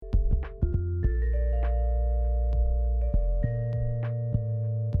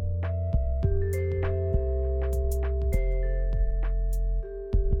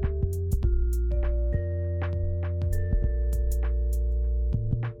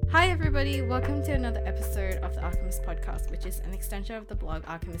Hi, everybody. Welcome to another episode of the Alchemist Podcast, which is an extension of the blog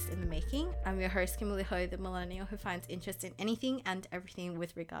Alchemist in the Making. I'm your host, Kimberly Ho, the millennial who finds interest in anything and everything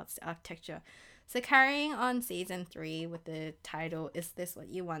with regards to architecture. So, carrying on season 3 with the title Is This What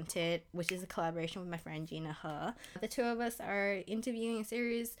You Wanted, which is a collaboration with my friend Gina He. The two of us are interviewing a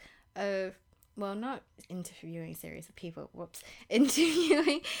series of not interviewing a series of people,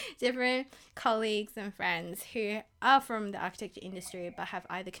 interviewing different colleagues and friends who are from the architecture industry but have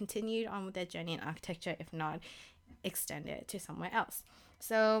either continued on with their journey in architecture, if not extended it to somewhere else.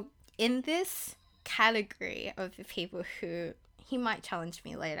 So in this category of the people who, he might challenge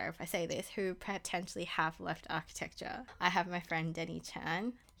me later if I say this, who potentially have left architecture, I have my friend Denny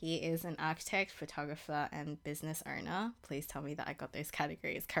Chan. He is an architect, photographer, and business owner. Please tell me that I got those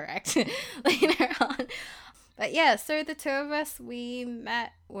categories correct later on. But yeah, so the two of us, we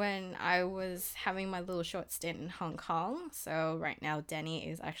met when I was having my little short stint in Hong Kong. So right now, Denny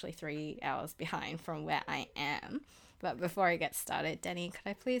is actually 3 hours behind from where I am. But before I get started, Denny, could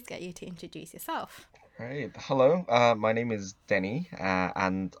I please get you to introduce yourself? Right. Hello. My name is Denny,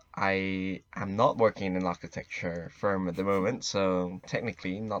 and I am not working in an architecture firm at the moment, so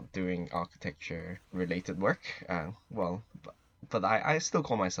technically not doing architecture related work. But I still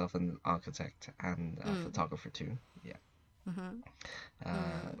call myself an architect and a Mm. photographer too. Yeah. Mm-hmm.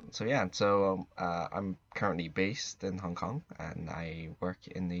 I'm currently based in Hong Kong, and I work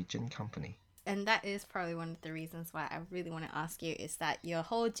in a gin company. And that is probably one of the reasons why I really want to ask you is that your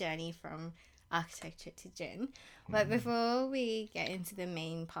whole journey from architecture to gin. But Mm. before we get into the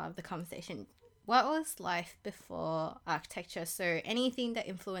main part of the conversation, what was life before architecture? So anything that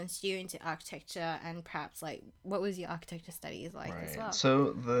influenced you into architecture, and perhaps like what was your architecture studies like as Right. well?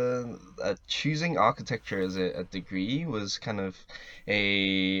 So the choosing architecture as a degree was kind of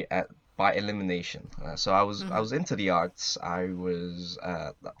a by elimination. I was into the arts. I was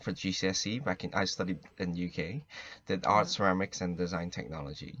for GCSE back in I studied in UK, did art, Mm-hmm. ceramics, and design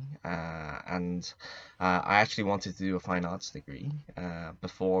technology. And I actually wanted to do a fine arts degree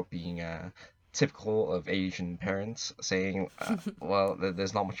before being a typical of Asian parents saying, well,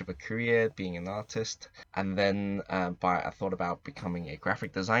 there's not much of a career being an artist. And then I thought about becoming a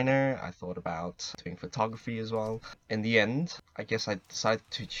graphic designer. I thought about doing photography as well. In the end, I guess I decided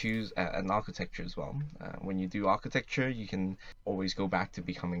to choose an architecture as well. When you do architecture, you can always go back to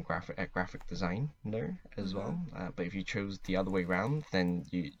becoming a graphic designer as Mm-hmm. well. But if you chose the other way around, then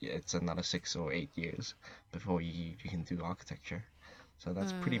it's another 6 or 8 years before you can do architecture. So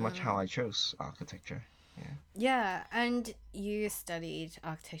that's pretty much how Mm. I chose architecture. Yeah. Yeah, and you studied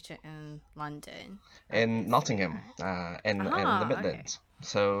architecture in London, In obviously, Nottingham, right? in the Ah, okay. Midlands.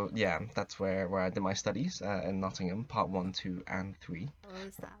 So yeah, that's where I did my studies in Nottingham, part one, two, and three. What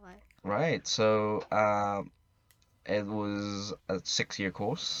was that like? Right. So it was a 6 year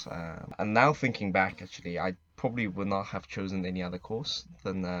course, and now thinking back, actually, I probably would not have chosen any other course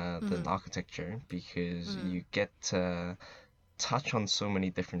than Mm-hmm. architecture because Mm-hmm. you get to touch on so many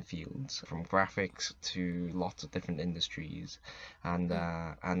different fields, from graphics to lots of different industries,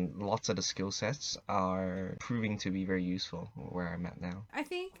 Mm. and lots of the skill sets are proving to be very useful where I'm at now. I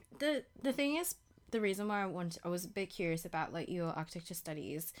think the thing is the reason why I was a bit curious about like your architecture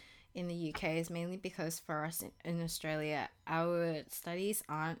studies in the UK is mainly because for us in Australia our studies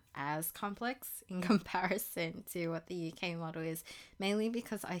aren't as complex in comparison to what the UK model is, mainly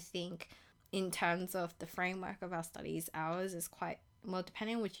because I think in terms of the framework of our studies ours is quite, well,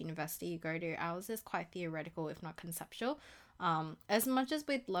 depending on which university you go to, ours is quite theoretical if not conceptual. As much as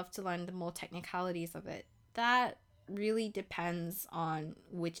we'd love to learn the more technicalities of it, that really depends on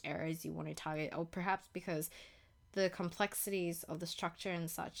which areas you want to target, or perhaps because the complexities of the structure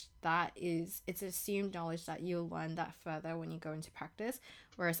and such, that is, it's assumed knowledge that you'll learn that further when you go into practice,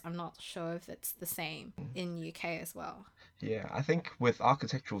 whereas I'm not sure if it's the same in UK as well. Yeah, I think with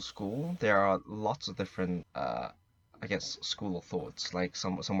architectural school, there are lots of different, I guess, school of thoughts. Like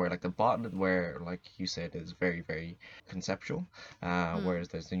somewhere like the Bartlett, where, like you said, is very, very conceptual. Mm, Whereas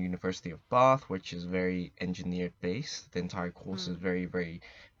there's the University of Bath, which is very engineered based. The entire course is mm, very, very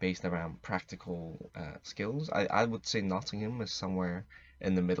based around practical skills. I would say Nottingham is somewhere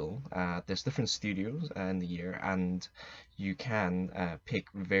in the middle. There's different studios in the year, and you can pick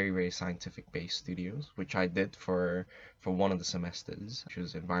very, very scientific based studios, which I did for one of the semesters, which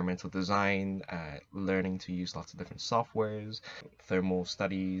was environmental design, learning to use lots of different softwares, thermal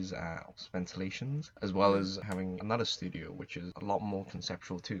studies, ventilations, as well mm. as having another studio, which is a lot more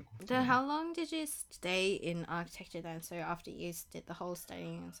conceptual too. Then how long did you stay in architecture then? So after you did the whole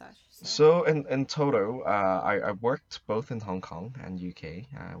studying and such, so. So in total, I worked both in Hong Kong and UK.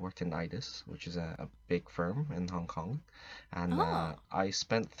 I worked in IDIS, which is a big firm in Hong Kong, and Oh, I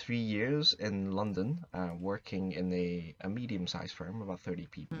spent 3 years in London working in a medium-sized firm, about 30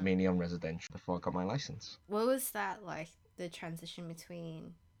 people, mm. mainly on residential, before I got my license. What was that like? The transition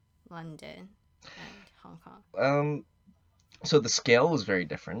between London and Hong Kong. Um, so the scale was very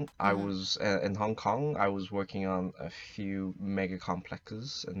different. I Mm-hmm. was in Hong Kong. I was working on a few mega complexes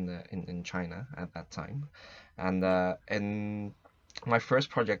in China at that time, and Yeah. in my first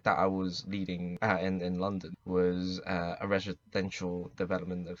project that I was leading in London was a residential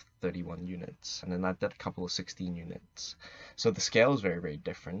development of 31 units, and then I did a couple of 16 units. So the scale is very, very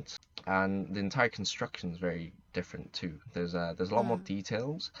different, and the entire construction is very different too. There's a lot more Mm.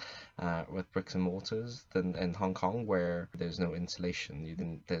 details with bricks and mortars than in Hong Kong, where there's no insulation. You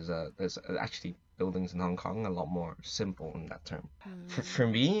didn't. There's actually buildings in Hong Kong a lot more simple in that term. For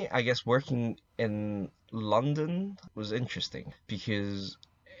Mm. me, I guess working in London was interesting because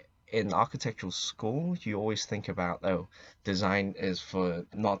in architectural school, you always think about, oh, design is for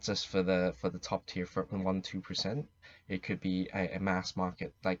not just for the top tier for 1-2%. It could be a mass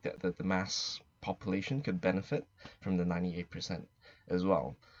market, like the mass population could benefit from the 98% as well.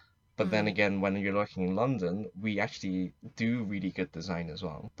 But then Mm. again, when you're looking in London, we actually do really good design as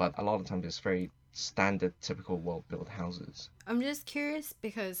well. But a lot of times it's very standard, typical well-built houses. I'm just curious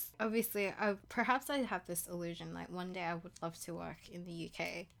because obviously, perhaps I have this illusion like one day I would love to work in the UK.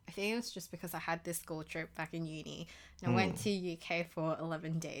 I think it was just because I had this school trip back in uni and I went Hmm. to UK for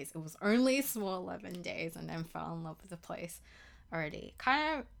 11 days. It was only a small 11 days and then fell in love with the place already. Kind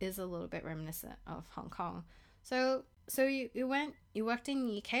of is a little bit reminiscent of Hong Kong. So you worked in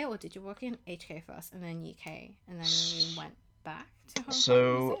UK or did you work in HK first and then UK and then you went back to Hong Kong, was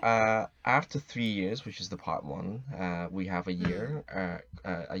So it? after 3 years, which is the part one, we have Mm.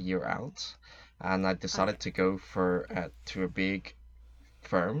 a year out, and I Oh yeah. decided to go for to a big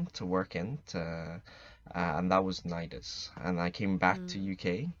firm to work in, and that was Nidus. And I came back to Mm.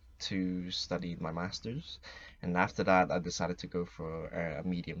 UK to study my master's, and after that, I decided to go for a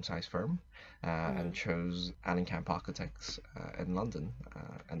medium-sized firm, and Mm. chose Allenkamp Architects in London,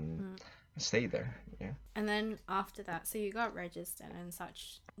 and Mm. stayed there. Yeah. And then after that, so you got registered and such.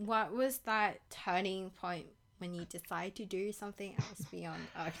 What was that turning point when you decide to do something else beyond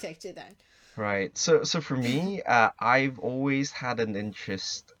architecture then? Right. So for me, I've always had an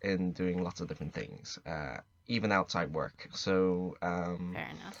interest in doing lots of different things, even outside work. So, Fair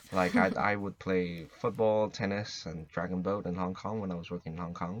enough. like I would play football, tennis, and dragon boat in Hong Kong when I was working in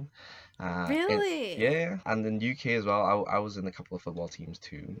Hong Kong. It Really? Yeah, and in UK as well. I was in a couple of football teams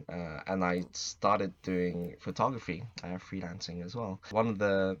too, and I started doing photography, freelancing as well. One of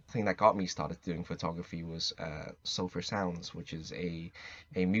the thing that got me started doing photography was Sulphur Sounds, which is a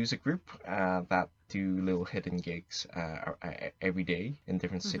music group that do little hidden gigs every day in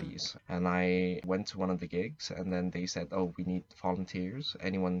different Mm-hmm. cities. And I went to one of the gigs, and then they said, "Oh, we need volunteers,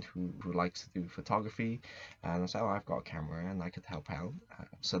 anyone who likes to do photography." And I said, "Oh, I've got a camera, and I could help out."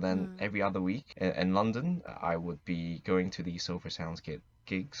 So then Mm. every other week in London, I would be going to the Sulphur Sounds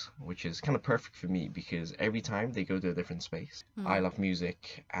gigs, which is kind of perfect for me because every time they go to a different space. I Mm. love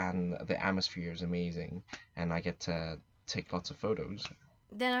music, and the atmosphere is amazing, and I get to take lots of photos.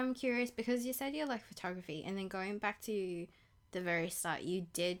 Then I'm curious because you said you like photography, and then going back to the very start, you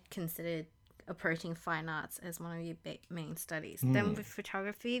did consider approaching fine arts as one of your main studies. Then, Hmm. would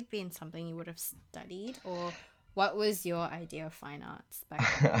photography been something you would have studied, or what was your idea of fine arts back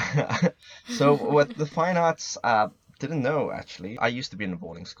then? So with the fine arts, didn't know actually. I used to be in a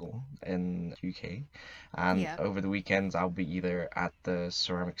boarding school in UK, and Yeah. over the weekends I'll be either at the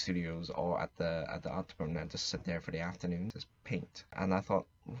ceramic studios or at the art department and just sit there for the afternoon, just paint. And I thought,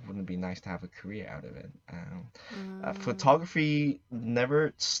 wouldn't it be nice to have a career out of it? Mm. Photography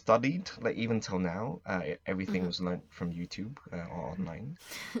never studied, like even till now. Everything Mm-hmm. was learned from YouTube or online.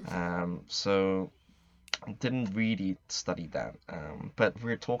 So didn't really study that. But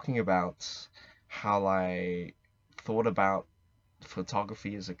we're talking about how I thought about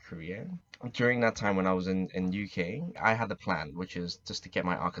photography as a career. During that time when I was in UK, I had a plan, which is just to get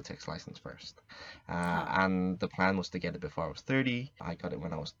my architect's license first. Huh. And the plan was to get it before I was 30. I got it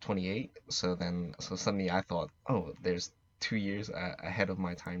when I was 28. So suddenly I thought, oh, there's 2 years ahead of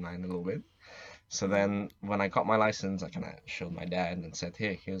my timeline a little bit. So Mm. then when I got my license, I kind of showed my dad and said,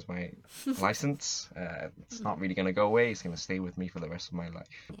 "Here, here's my license. It's not Mm. really gonna go away. It's gonna stay with me for the rest of my life."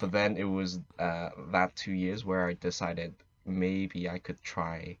 Yeah. But then it was that 2 years where I decided maybe I could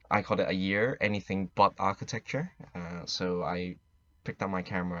try. I called it a year, anything but architecture. So I picked up my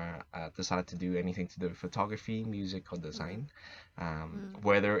camera, decided to do anything to do with photography, music, or Mm. design, Mm.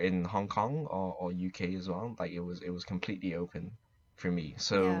 whether in Hong Kong or UK as well. Like it was completely open for me.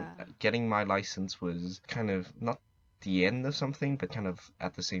 So Yeah. getting my license was kind of not the end of something, but kind of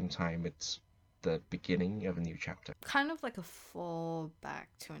at the same time, it's the beginning of a new chapter. Kind of like a fallback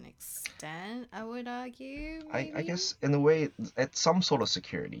to an extent, I would argue, I maybe. guess in a way it's some sort of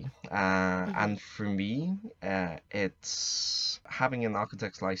security. Mm-hmm. And for me, it's having an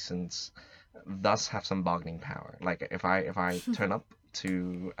architect's license does have some bargaining power. Like if I turn up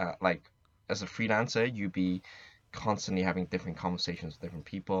to like as a freelancer, you be constantly having different conversations with different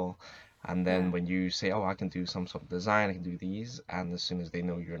people. And then Yeah. when you say, oh, I can do some sort of design, I can do these, and as soon as they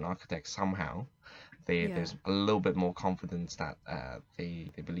know you're an architect somehow, Yeah. there's a little bit more confidence that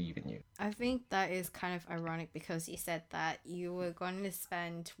they believe in you. I think that is kind of ironic because you said that you were going to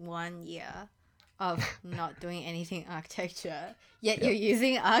spend 1 year of not doing anything architecture, yet you're Yep.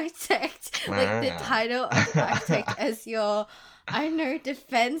 using architect, like the Ah. title of architect as your, I don't know,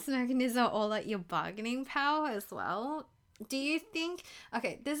 defense mechanism or like your bargaining power as well. Do you think,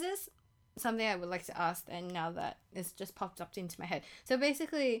 okay, this is something I would like to ask, and now that it's just popped up into my head. So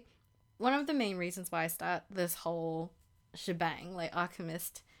basically, one of the main reasons why I start this whole shebang, like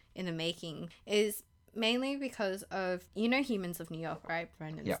Alchemist in the making, is mainly because of, you know, Humans of New York, right?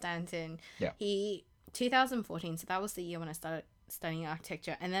 Brendan Yep. Stanton. Yep. He 2014, so that was the year when I started studying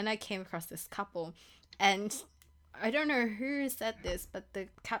architecture, and then I came across this couple, and I don't know who said this, but the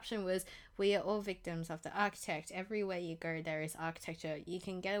caption was, "We are all victims of the architect. Everywhere you go, there is architecture. You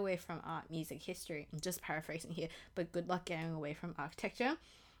can get away from art, music, history." I'm just paraphrasing here, but good luck getting away from architecture.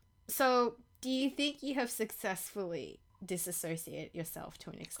 So, do you think you have successfully disassociated yourself to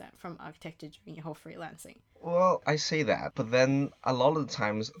an extent from architecture during your whole freelancing? Well, I say that, but then a lot of the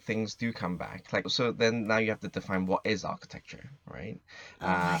times things do come back. Like, so then now you have to define what is architecture, right? Oh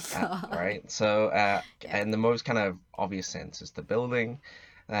my god. Right. So, Yeah. in the most kind of obvious sense is the building.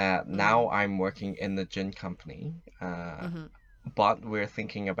 Now Mm. I'm working in the gin company. Mm-hmm. But we're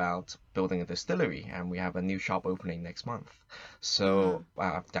thinking about building a distillery, and we have a new shop opening next month. Mm-hmm. So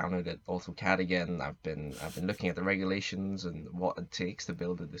I've downloaded AutoCAD again. I've been looking at the regulations and what it takes to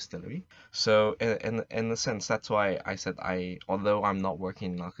build a distillery. So in a sense, that's why I said although I'm not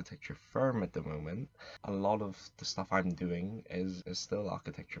working in an architecture firm at the moment, a lot of the stuff I'm doing is still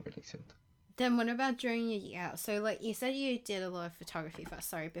architecture related. Then what about during your year out? So like you said you did a lot of photography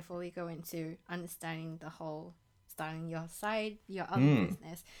first. Sorry, before we go into understanding the whole starting your side, your other Hmm.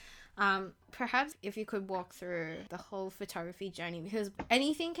 business. Perhaps if you could walk through the whole photography journey, because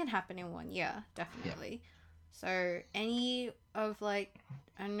anything can happen in 1 year, Yeah. definitely. So any of like,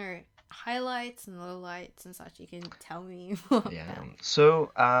 I don't know, highlights and lowlights and such you can tell me more Yeah. about.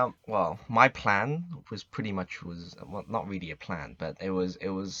 So, well, my plan was pretty much was well, not really a plan, but it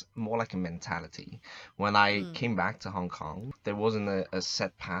was more like a mentality. When I Mm, came back to Hong Kong, there wasn't a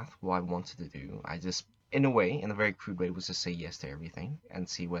set path what I wanted to do. I just, in a way, in a very crude way, was to say yes to everything and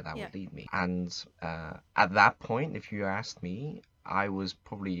see where that yeah. would lead me. And at that point, if you asked me, I was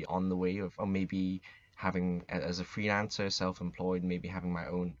probably on the way of, or maybe having as a freelancer, self-employed, maybe having my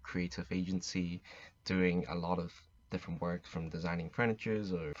own creative agency, doing a lot of different work from designing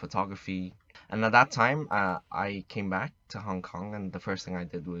furnitures or photography. And at that time, I came back to Hong Kong, and the first thing I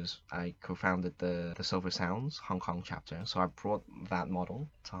did was I co-founded the Silver Sounds Hong Kong chapter. So I brought that model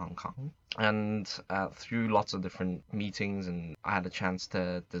to Hong Kong, and through lots of different meetings, and I had a chance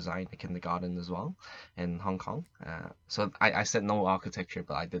to design a kindergarten as well in Hong Kong. So I said no architecture,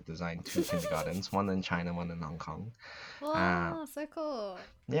 but I did design two kindergartens, one in China, one in Hong Kong. Uh, Wow, so cool.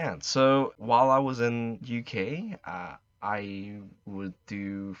 yeah, so while I was in UK, I would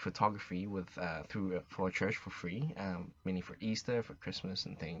do photography with through for a church for free, mainly for Easter, for Christmas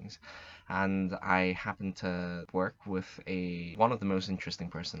and things. And I happened to work with a one of the most interesting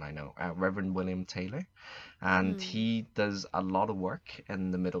person I know, Reverend William Taylor, and Mm, he does a lot of work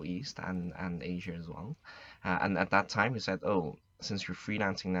in the Middle East and Asia as well. And at that time, he said, "Oh, since you're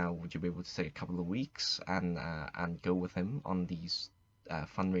freelancing now, would you be able to take a couple of weeks and go with him on these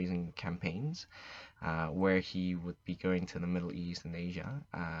fundraising campaigns, where he would be going to the Middle East and Asia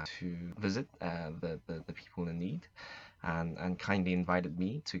to visit the people in need, and kindly invited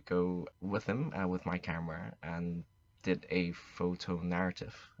me to go with him with my camera and did a photo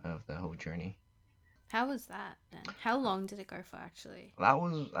narrative of the whole journey. how was that then? How long did it go for actually? That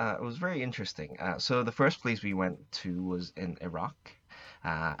was it was very interesting. So the first place we went to was in Iraq,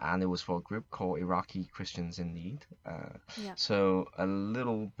 and it was for a group called Iraqi Christians in Need. Yeah. So a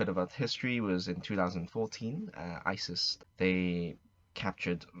little bit about history was in 2014, ISIS they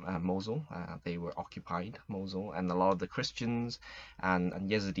captured Mosul. They were occupied Mosul, and a lot of the Christians and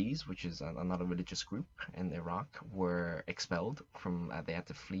Yazidis, which is another religious group in Iraq, were expelled from. They had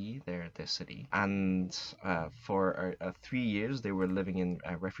to flee their city, and for 3 years they were living in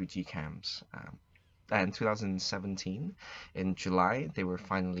refugee camps. In 2017, in July, they were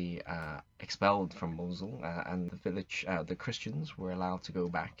finally expelled from Mosul, and the village, the Christians, were allowed to go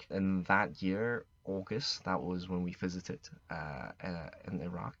back. In that year, August, that was when we visited in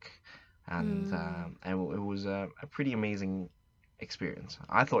Iraq, and it was a pretty amazing experience.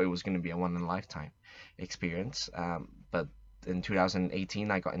 I thought it was going to be a one in a lifetime experience, but in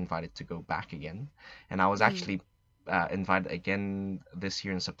 2018, I got invited to go back again, and I was Mm. actually invited again this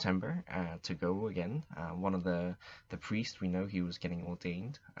year in September to go again. One of the priests we know, he was getting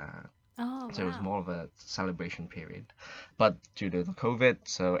ordained, Oh, so it was wow. more of a celebration period. But due to the COVID,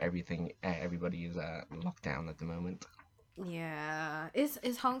 so everybody is locked down at the moment. Yeah.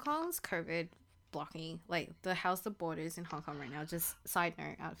 Is Hong Kong's COVID blocking like how's the borders in Hong Kong right now? Just side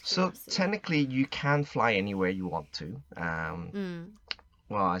note out of So curiosity. technically, you can fly anywhere you want to. Mm.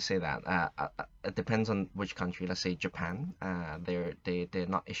 Well, I say that it depends on which country. Let's say Japan. They're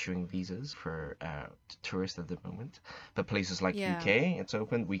not issuing visas for tourists at the moment. But places like Yeah. UK, it's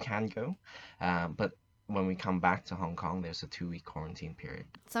open. We can go. But when we come back to Hong Kong, there's a 2 week quarantine period.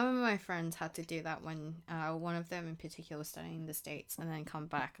 Some of my friends had to do that when one of them in particular was studying in the States and then come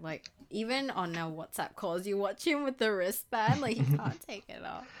back. Like, even on our WhatsApp calls, you watch him with the wristband, like, he can't take it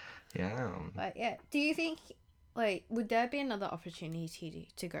off. Yeah. But yeah, do you think, like, would there be another opportunity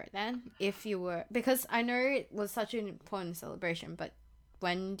to go then if you were? Because I know it was such an important celebration, but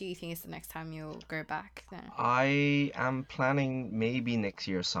when do you think is the next time you'll go back then? I am planning maybe next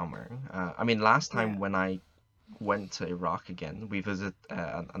year summer. I mean, last Yeah. time when I went to Iraq again, we visit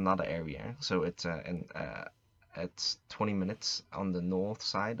another area. So it's 20 minutes on the north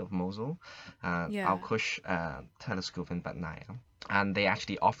side of Mosul, Al Yeah. Qush Telescope in Batnaya. And they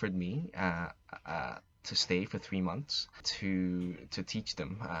actually offered me to stay for 3 months to teach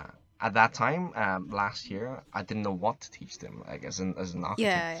them. At that time, last year, I didn't know what to teach them, like as an Yeah,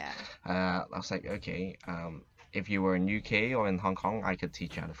 architect. yeah. I was like, okay, if you were in UK or in Hong Kong, I could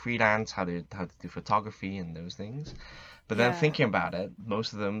teach you how to freelance, how to do photography and those things. But then Yeah. thinking about it,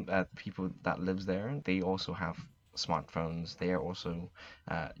 most of them, people that lives there, they also have smartphones. They are also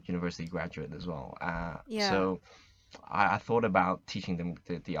university graduate as well. Yeah. So I thought about teaching them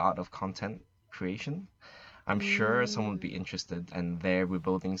the art of content creation. I'm sure someone would Mm. be interested in their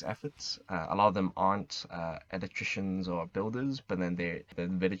rebuilding efforts. A lot of them aren't electricians or builders, but then the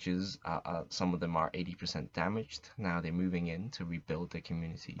villages, some of them are 80% damaged. Now they're moving in to rebuild their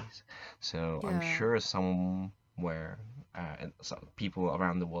communities. So I'm Yeah. sure somewhere, people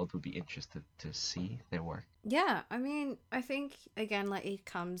around the world would be interested to see their work. Yeah, I mean, I think again, like it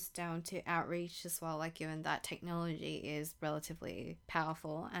comes down to outreach as well. Like, given that technology is relatively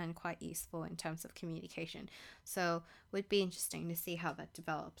powerful and quite useful in terms of communication, so would be interesting to see how that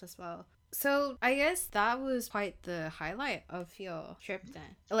develops as well. So I guess that was quite the highlight of your trip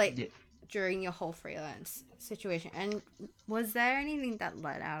then, like Yeah. during your whole freelance situation. And was there anything that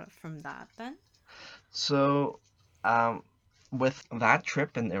led out from that then? So, um, with that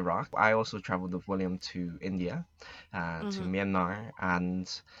trip in Iraq, I also traveled with William to India, to Mm-hmm. Myanmar,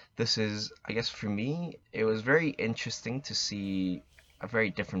 and this is, I guess, for me, it was very interesting to see a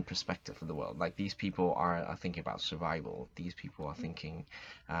very different perspective of the world. Like these people are thinking about survival. These people are thinking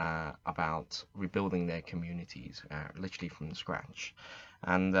about rebuilding their communities, literally from scratch.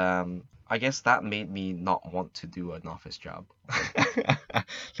 And I guess that made me not want to do an office job. I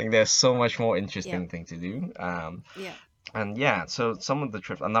think there's so much more Yep. interesting thing to do. Yep. And yeah, so some of the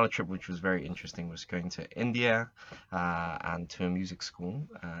trips, another trip which was very interesting was going to India and to a music school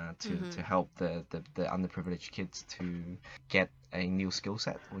to Mm-hmm. help the underprivileged kids to get a new skill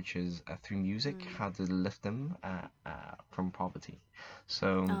set, which is through music, Mm. how to lift them from poverty.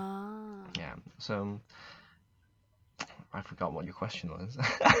 So Ah. yeah, so I forgot what your question was.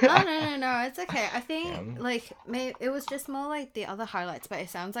 Oh, no, no, no, it's okay. I Yeah. think like it was just more like the other highlights, but it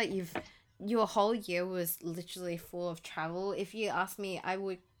sounds like your whole year was literally full of travel. If you ask me, I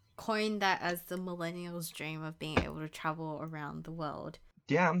would coin that as the millennials' dream of being able to travel around the world.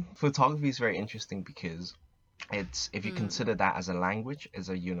 Yeah, photography is very interesting because it's if you Mm. consider that as a language, it's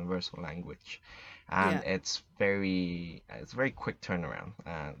a universal language, and Yeah. it's very quick turnaround.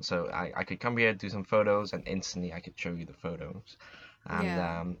 So I could come here, do some photos, and instantly I could show you the photos, and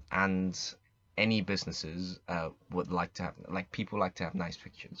Yeah. um, and any businesses would like to have, like, people like to have nice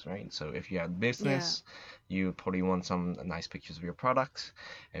pictures, right? So if you have Yeah. business, you probably want some nice pictures of your products.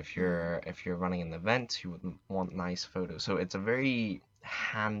 If you're running an event, you would want nice photos. So it's a very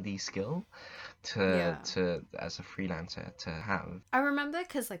handy skill Yeah. to as a freelancer to have. I remember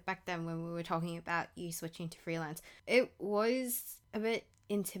because, like, back then when we were talking about you switching to freelance, it was a bit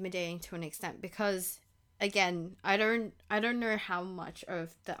intimidating to an extent because, again, I don't know how much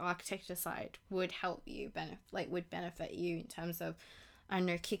of the architecture side would help you would benefit you in terms of, I don't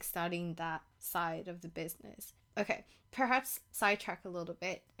know, kickstarting that side of the business. Okay, perhaps sidetrack a little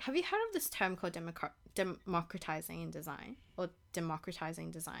bit. Have you heard of this term called democratizing in design, or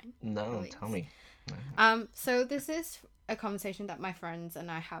democratizing design, at No, tell least? me. No. So this is a conversation that my friends and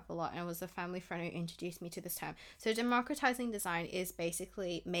I have a lot, and it was a family friend who introduced me to this term. So democratizing design is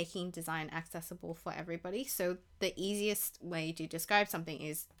basically making design accessible for everybody. So the easiest way to describe something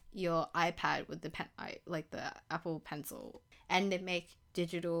is your iPad with the pen, like the Apple Pencil, and they make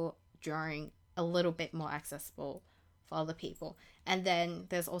digital drawing a little bit more accessible for other people. And then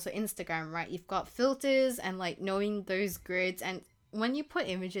there's also Instagram, right? You've got filters and like knowing those grids, and when you put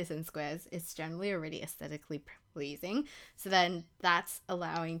images in squares, it's generally already aesthetically pleasing. So then that's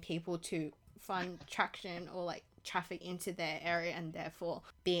allowing people to find traction or like traffic into their area, and therefore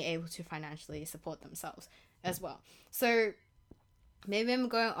being able to financially support themselves as well. So maybe I'm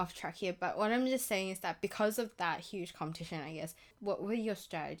going off track here, but what I'm just saying is that because of that huge competition, I guess, what were your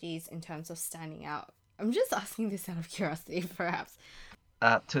strategies in terms of standing out? I'm just asking this out of curiosity, perhaps.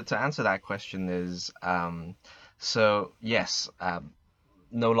 To answer that question is so yes,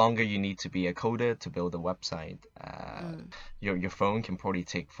 no longer you need to be a coder to build a website. Mm. Your phone can probably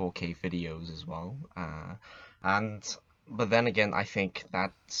take 4K videos as well. And but then again, I think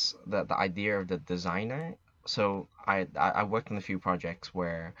that's the idea of the designer. So I worked on a few projects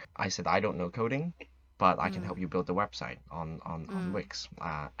where I said I don't know coding, but I can help Mm. you build a website on Mm. Wix.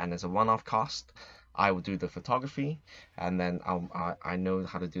 And as a one-off cost, I will do the photography, and then I know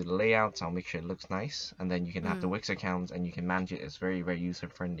how to do the layouts. I'll make sure it looks nice, and then you can have the Mm. Wix account and you can manage it. It's very, very user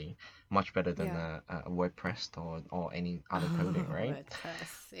friendly, much better than Yeah. a WordPress or any other coding, Oh, right?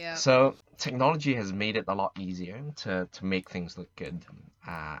 WordPress. Yeah. So technology has made it a lot easier to make things look good,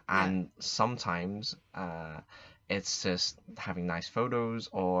 Yeah. and sometimes it's just having nice photos,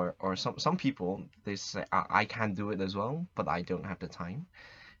 or some people they say I can do it as well, but I don't have the time,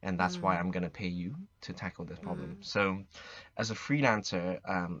 and that's why Mm. I'm gonna pay you to tackle this problem. Mm. So as a freelancer,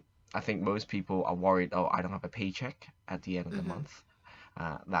 I think most people are worried, oh, I don't have a paycheck at the end of the Mm-hmm. month.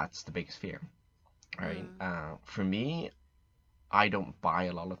 That's the biggest fear, right? Mm. For me, I don't buy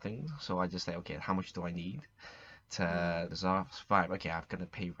a lot of things, so I just say, okay, how much do I need to Mm. survive? Okay, I've got to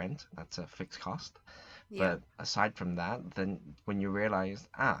pay rent. That's a fixed cost. Yeah. But aside from that, then when you realize,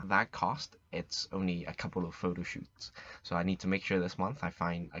 that cost, it's only a couple of photo shoots. So I need to make sure this month I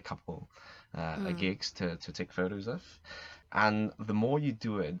find a couple Mm. gigs to take photos of. And the more you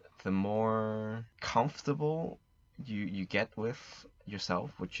do it, the more comfortable you get with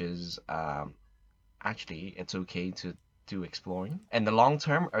yourself, which is actually it's okay to do exploring. In the long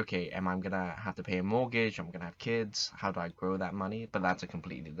term, okay, am I gonna have to pay a mortgage? I'm gonna have kids. How do I grow that money? But that's a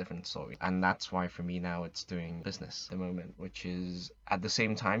completely different story. And that's why for me now it's doing business at the moment, which is at the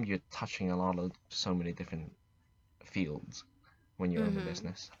same time you're touching a lot of so many different fields when you own a Mm-hmm.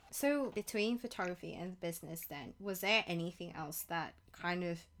 business. So between photography and business, then was there anything else that kind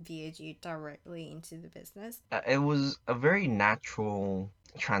of veered you directly into the business? It was a very natural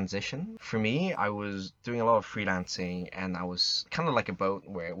transition for me. I was doing a lot of freelancing, and I was kind of like a boat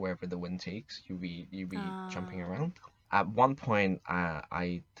where wherever the wind takes, you be jumping Uh, around. At one point,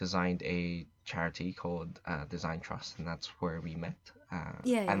 I designed a charity called Design Trust, and that's where we met. yeah,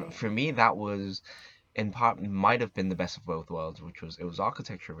 yeah, And yeah. for me, that was in part might have been the best of both worlds, which was it was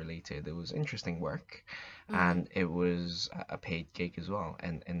architecture related, it was interesting work, Mm-hmm. and it was a paid gig as well,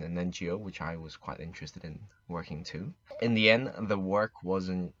 and an NGO which I was quite interested in working to. In the end, the work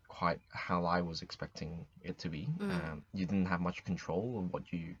wasn't quite how I was expecting it to be. Mm. You didn't have much control of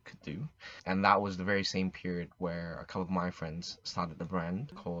what you could do, and that was the very same period where a couple of my friends started a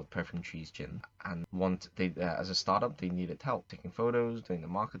brand called Perfume Trees Gin, and as a startup they needed help taking photos, doing the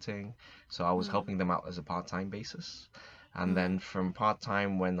marketing, so I was Mm. helping them out as a part-time basis. And Mm. then from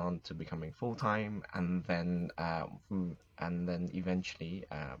part-time went on to becoming full-time, and then eventually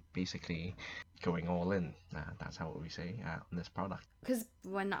basically going all in. That's how we say on this product. Because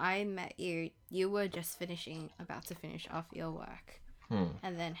when I met you, you were just about to finish off your work, Hmm.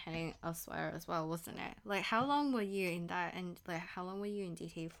 and then heading elsewhere as well, wasn't it? Like, how long were you in that, and like, how long were you in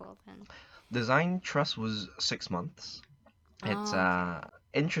DT for then? Design Trust was 6 months. It's Oh, okay.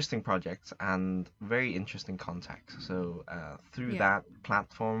 interesting project and very interesting contacts. So through Yeah. that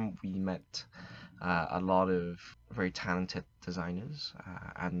platform, we met a lot of very talented designers,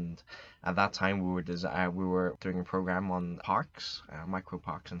 and at that time we were doing a program on parks, micro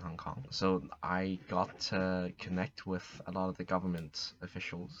parks in Hong Kong. So I got to connect with a lot of the government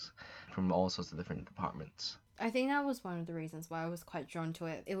officials from all sorts of different departments. I think that was one of the reasons why I was quite drawn to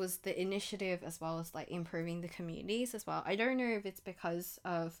it. It was the initiative as well as like improving the communities as well. I don't know if it's because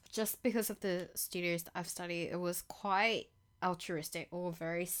of the studios that I've studied, it was quite altruistic or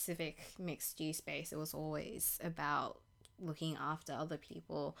very civic mixed use space. It was always about looking after other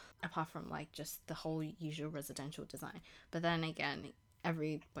people apart from like just the whole usual residential design. But then again,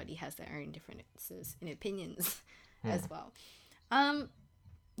 everybody has their own differences in opinions Hmm. as well. Um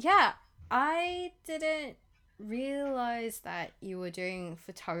yeah, I didn't realize that you were doing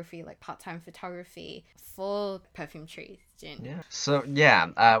photography, like part-time photography for Perfume Trees, Jin. Yeah. So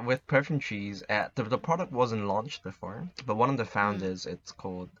with Perfume Trees, the product wasn't launched before, but one of the Mm, founders, it's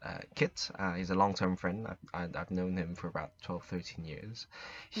called Kit. He's a long-term friend. I've known him for about 12, 13 years.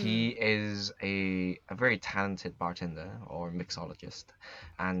 He mm, is a very talented bartender or mixologist,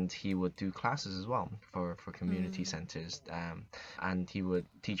 and he would do classes as well for community mm, centers. And he would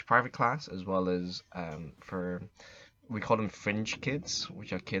teach private class as well as for we call them fringe kids,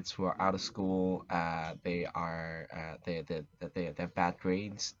 which are kids who are out of school. They are they have bad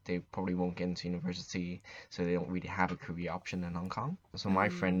grades. They probably won't get into university, so they don't really have a career option in Hong Kong. So my mm,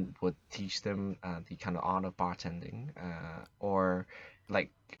 friend would teach them the kind of art of bartending, or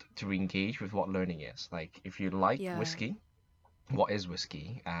like to re-engage with what learning is. Like if you like yeah. whiskey, what is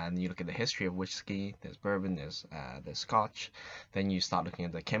whiskey? And you look at the history of whiskey. There's bourbon, there's Scotch. Then you start looking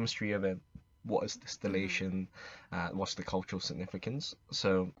at the chemistry of it. What is Mm, distillation? What's the cultural significance?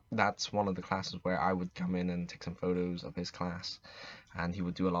 So that's one of the classes where I would come in and take some photos of his class, and he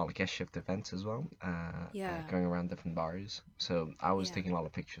would do a lot of guest shift events as well, yeah. going around different bars. So I was Yeah. taking a lot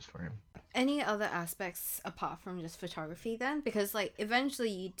of pictures for him. Any other aspects apart from just photography then? Because like eventually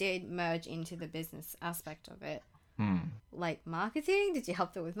you did merge into the business aspect of it. Hmm. Like marketing? Did you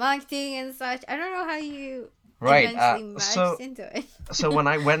help them with marketing and such? I don't know how you Right. eventually merged into it. So when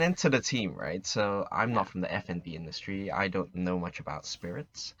I went into the team, right? So I'm Yeah. not from the F&B industry. I don't know much about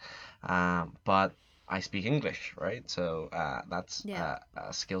spirits, but I speak English, right? So that's Yeah.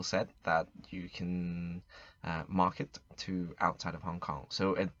 a skill set that you can market to outside of Hong Kong.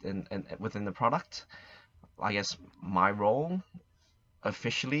 So within the product, I guess my role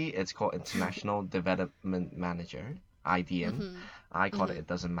officially it's called International Development Manager, IDM. Mm-hmm. I call it Mm-hmm. It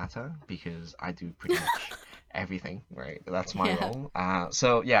Doesn't Matter because I do pretty much everything, right? That's my Yeah. role.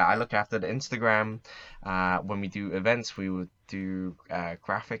 So yeah, I Yeah. look after the Instagram. When we do events, we would do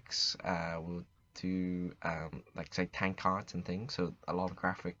graphics. We'll do like say tank cards and things. So a lot of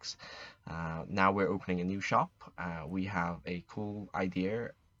graphics. Now we're opening a new shop. We have a cool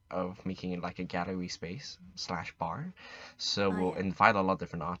idea of making it like a gallery space slash bar. So Oh we'll yeah. invite a lot of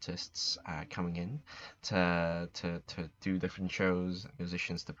different artists coming in to do different shows,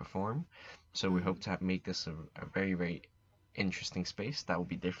 musicians to perform. So we hope Mm. to make this a very, very interesting space that will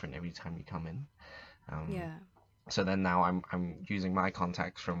be different every time you come in. Um, Yeah. so then now I'm using my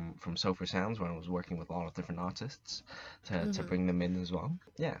contacts from Sofa Sounds when I was working with a lot of different artists to Mm-hmm. bring them in as well.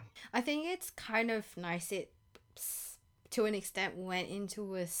 Yeah. I think it's kind of nice it to an extent went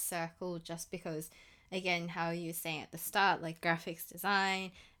into a circle just because again how you were saying at the start like graphics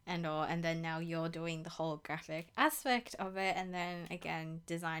design and all and then now you're doing the whole graphic aspect of it and then again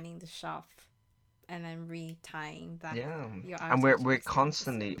designing the shop and then retying back Yeah, your and architecture we're experiences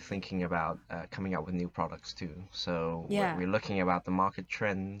to constantly it. thinking about coming up with new products too. So Yeah. we're looking about the market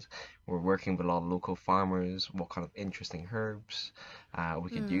trends. We're working with a lot of local farmers. What kind of interesting herbs we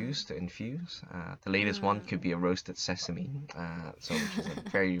could Mm. use to infuse. The latest one Mm. could be a roasted sesame, so which is a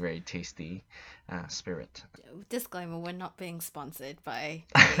very very tasty spirit. Disclaimer, we're not being sponsored by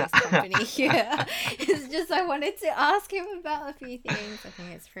today's company here. It's just I wanted to ask him about a few things. I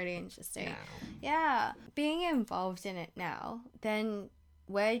think it's pretty interesting. Yeah. Yeah, being involved in it now, then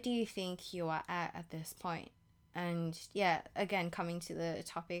where do you think you are at this point? And yeah, again, coming to the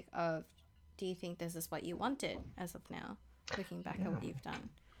topic of do you think this is what you wanted as of now, looking back at Yeah. what you've done?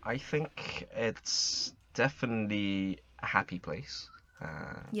 I think it's definitely a happy place.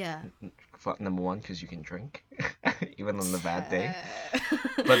 Yeah. Number one, because you can drink, even on a bad day.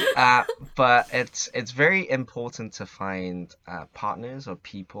 Uh, But it's very important to find partners or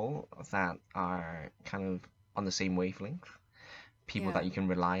people that are kind of on the same wavelength, people yeah. that you can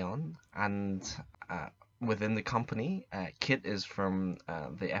rely on, and uh, within the company, Kit is from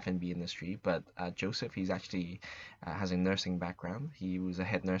the F&B industry, but Joseph, he's actually has a nursing background. He was a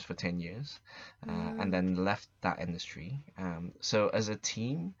head nurse for 10 years and Mm, then left that industry. So as a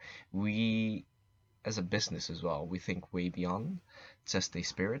team, we, as a business as well, we think way beyond just a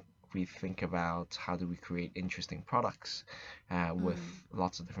spirit. We think about how do we create interesting products with mm.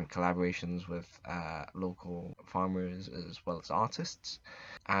 lots of different collaborations with local farmers as well as artists.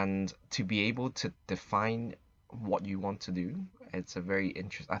 And to be able to define what you want to do, it's a very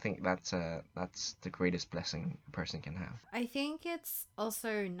interesting. I think that's the greatest blessing a person can have. I think it's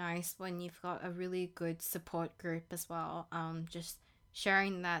also nice when you've got a really good support group as well. Just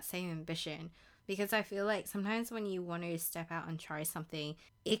sharing that same ambition. Because I feel like sometimes when you want to step out and try something,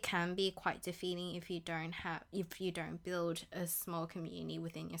 it can be quite defeating if you don't build a small community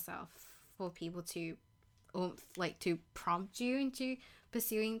within yourself for people to like to prompt you into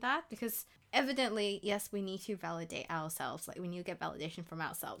pursuing that, because evidently yes, we need to validate ourselves, like we need to get validation from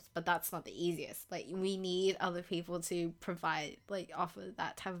ourselves, but that's not the easiest. Like we need other people to provide, like offer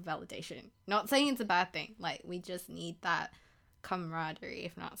that type of validation. Not saying it's a bad thing, like we just need that camaraderie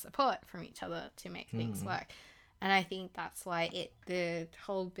if not support from each other to make things Mm, work. And I think that's why the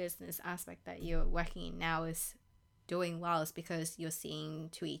whole business aspect that you're working in now is doing well, is because you're seeing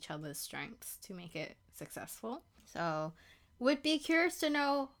to each other's strengths to make it successful. So, would be curious to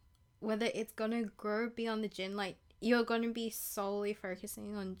know whether it's gonna grow beyond the gin. Like, you're gonna be solely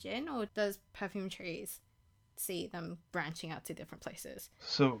focusing on gin, or does Perfume Trees see them branching out to different places?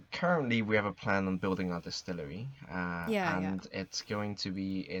 So currently we have a plan on building our distillery, Yeah, yeah. and it's going to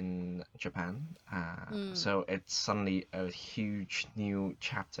be in Japan. Mm. So it's suddenly a huge new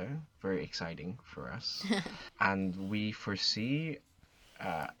chapter, very exciting for us. And we foresee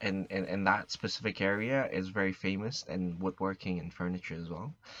in that specific area is very famous in woodworking and furniture as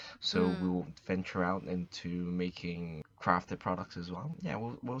well. So we Mm. will venture out into making crafted products as well. Yeah,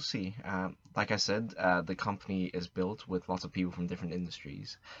 we'll see. Like I said, the company is built with lots of people from different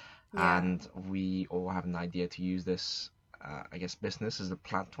industries, Yeah. and we all have an idea to use this. I guess business as a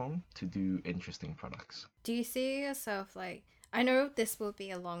platform to do interesting products. Do you see yourself like, I know this will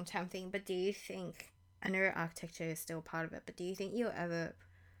be a long term thing, but do you think, I know architecture is still part of it, but do you think you'll ever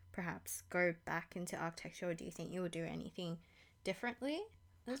perhaps go back into architecture, or do you think you'll do anything differently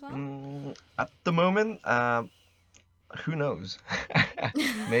as well? At the moment, who knows?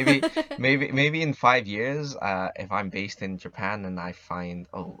 Maybe, maybe in 5 years, if I'm based in Japan and I find,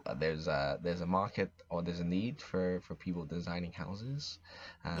 oh, there's a market or there's a need for people designing houses,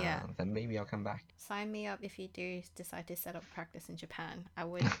 Yeah. then maybe I'll come back. Sign me up if you do decide to set up practice in Japan. I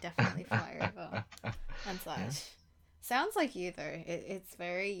would definitely fly over and Yeah. such. Sounds like you though. It's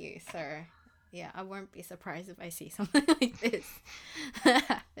very you, so yeah, I won't be surprised if I see something like this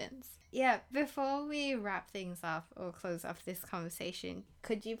happens. Yeah, before we wrap things up or close off this conversation,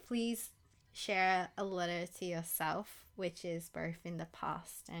 could you please share a letter to yourself, which is both in the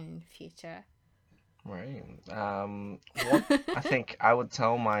past and future? Right. What I think I would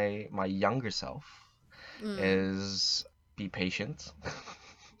tell my younger self Mm. is be patient.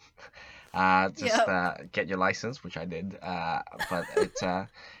 Just Yep. get your license, which I did. But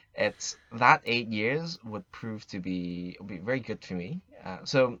it's that 8 years would prove to be very good for me.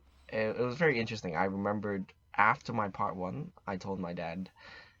 So it was very interesting. I remembered after my part one, I told my dad,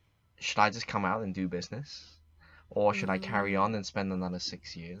 should I just come out and do business, or should I carry on Mm. and spend another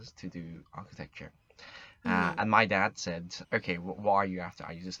 6 years to do architecture? Mm. And my dad said, okay, what are you after?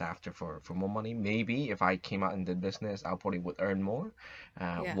 Are you just after for more money? Maybe if I came out and did business, I probably would earn more,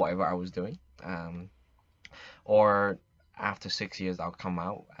 Yeah. whatever I was doing. Or after 6 years, I'll come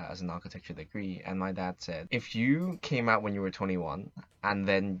out as an architecture degree. And my dad said, if you came out when you were 21 and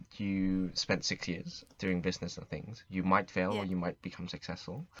then you spent 6 years doing business and things, you might fail or Yeah. you might become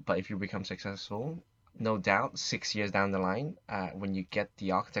successful. But if you become successful, no doubt 6 years down the line, when you get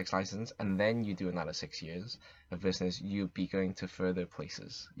the architect's license and then you do another 6 years of business, you'll be going to further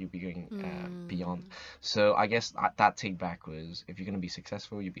places. You'll be going beyond. Mm. So I guess that take back was, if you're going to be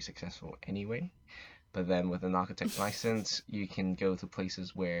successful, you'll be successful anyway. But then with an architect's license, you can go to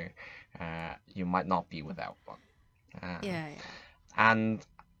places where you might not be without one. Yeah, yeah. And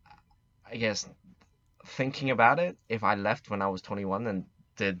I guess thinking about it, if I left when I was 21 and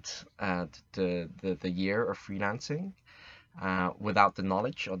did the year of freelancing without the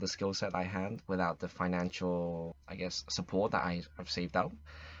knowledge or the skill set I had, without the financial, I guess, support that I've saved up,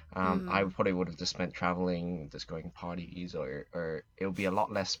 I Mm. probably would have just spent traveling, just going parties, or it would be a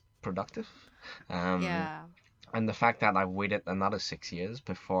lot less productive. Um, Yeah. And the fact that I waited another 6 years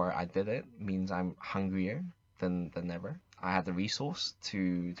before I did it means I'm hungrier than ever. I had the resource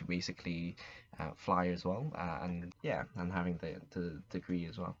to basically fly as well, and yeah, and having the degree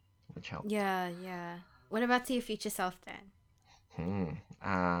as well, which helped. Yeah, yeah. What about to your future self then? Hmm.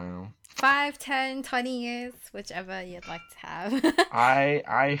 Um, 5, 10, 20 years, whichever you'd like to have.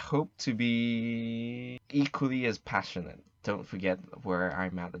 I hope to be equally as passionate. Don't forget where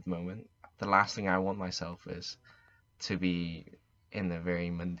I'm at the moment. The last thing I want myself is to be in a very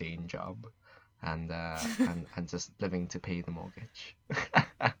mundane job and just living to pay the mortgage.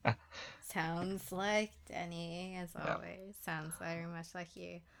 Sounds like Danny, as Yeah. always. Sounds very much like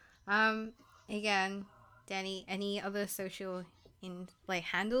you. Um, Again, Danny, any other social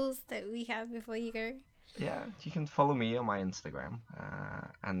handles that we have before you go? Yeah, you can follow me on my Instagram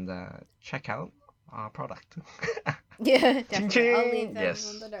and check out our product. Yeah, Ching definitely. I'll leave ching! them on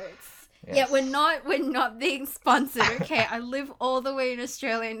Yes, the notes. Yeah, yes. we're not being sponsored, okay? I live all the way in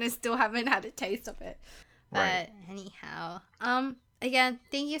Australia and I still haven't had a taste of it. Right. But anyhow, again,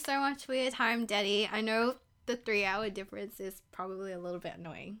 thank you so much for your time, Daddy. I know the 3 hour difference is probably a little bit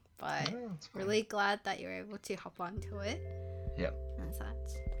annoying, but No, it's fine. really glad that you're able to hop onto it Yep, and such.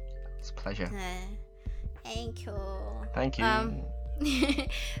 it's a pleasure. Thank you. Thank you.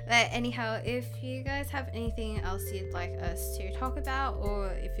 But anyhow, if you guys have anything else you'd like us to talk about,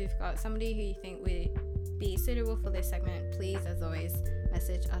 or if you've got somebody who you think would be suitable for this segment, please, as always,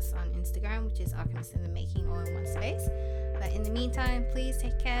 message us on Instagram, which is Alchemist in the Making, all in one space. But in the meantime, please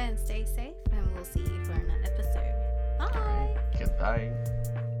take care and stay safe, and we'll see you for another episode. Bye. All right.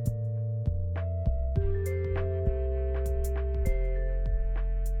 Goodbye.